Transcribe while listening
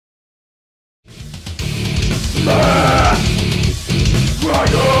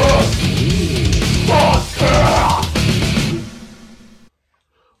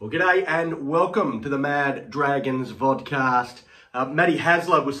Well, g'day and welcome to the Mad Dragons vodcast. Matty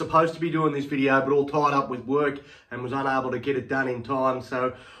Hasler was supposed to be doing this video, but all tied up with work and was unable to get it done in time.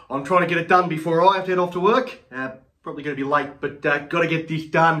 So I'm trying to get it done before I have to head off to work. Probably going to be late, but got to get this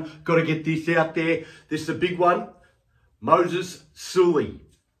done. Got to get this out there. This is a big one. Moses Suli.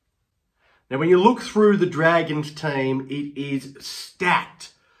 Now, when you look through the Dragons team, it is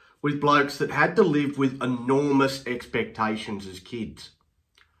stacked with blokes that had to live with enormous expectations as kids.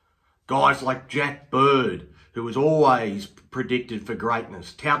 Guys like Jack Bird, who was always predicted for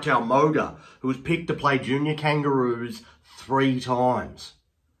greatness. Tautau Moga, who was picked to play junior Kangaroos 3 times.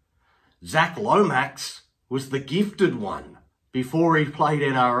 Zach Lomax was the gifted one before he played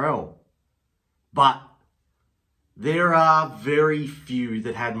NRL. But there are very few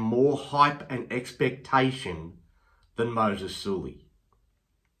that had more hype and expectation than Moses Suli.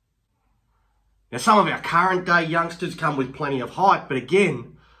 Now, some of our current day youngsters come with plenty of hype, but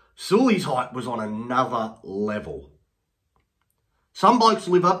again, Suli's hype was on another level. Some blokes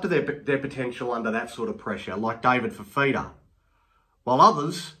live up to their potential under that sort of pressure, like David Fafita, while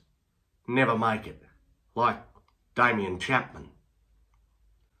others never make it, like Damien Chapman.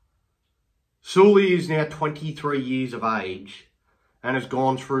 Suli is now 23 years of age and has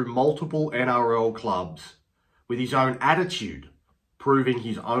gone through multiple NRL clubs, with his own attitude proving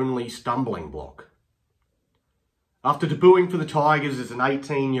his only stumbling block. After debuting for the Tigers as an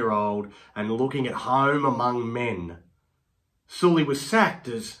 18-year-old and looking at home among men, Suli was sacked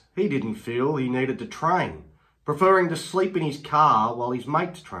as he didn't feel he needed to train, preferring to sleep in his car while his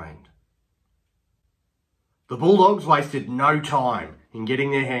mates trained. The Bulldogs wasted no time in getting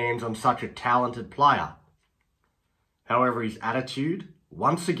their hands on such a talented player. However, his attitude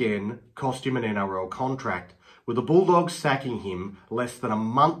once again cost him an NRL contract, with the Bulldogs sacking him less than a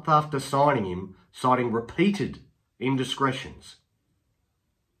month after signing him, citing repeated indiscretions.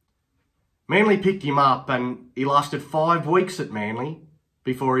 Manly picked him up and he lasted 5 weeks at Manly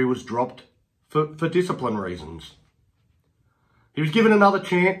before he was dropped for discipline reasons. He was given another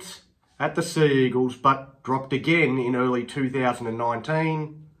chance at the Sea Eagles, but dropped again in early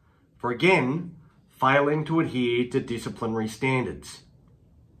 2019 for again failing to adhere to disciplinary standards.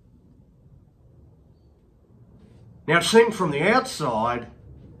 Now, it seemed from the outside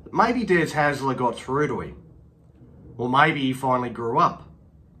that maybe Des Hasler got through to him. Or maybe he finally grew up,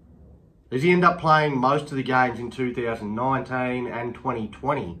 as he ended up playing most of the games in 2019 and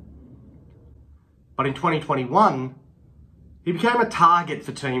 2020. But in 2021, he became a target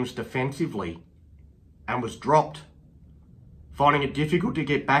for teams defensively and was dropped, finding it difficult to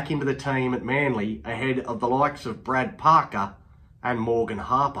get back into the team at Manly ahead of the likes of Brad Parker and Morgan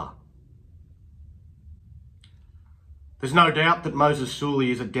Harper. There's no doubt that Moses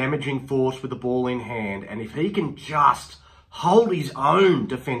Suli is a damaging force with the ball in hand, and if he can just hold his own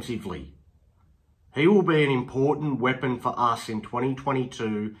defensively, he will be an important weapon for us in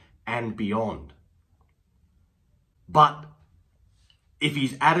 2022 and beyond. But if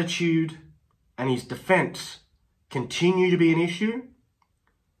his attitude and his defence continue to be an issue,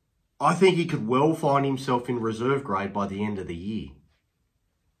 I think he could well find himself in reserve grade by the end of the year.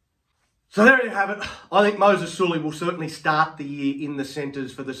 So there you have it. I think Moses Suli will certainly start the year in the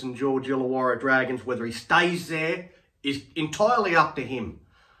centres for the St George Illawarra Dragons. Whether he stays there is entirely up to him.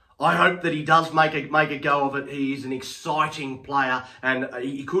 I hope that he does make a go of it. He is an exciting player and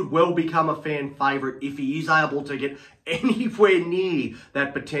he could well become a fan favourite if he is able to get anywhere near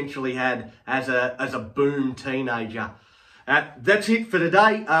that potential he had as a boom teenager. That's it for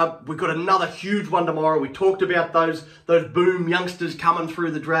today. We've got another huge one tomorrow. We talked about those boom youngsters coming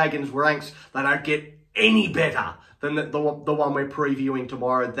through the Dragons ranks. They don't get any better than the one we're previewing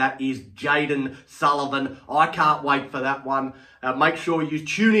tomorrow. That is Jaden Sullivan. I can't wait for that one. Make sure you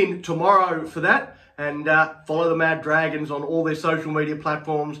tune in tomorrow for that and follow the Mad Dragons on all their social media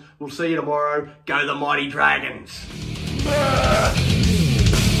platforms. We'll see you tomorrow. Go the Mighty Dragons. Mad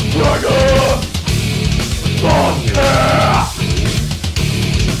Dragons!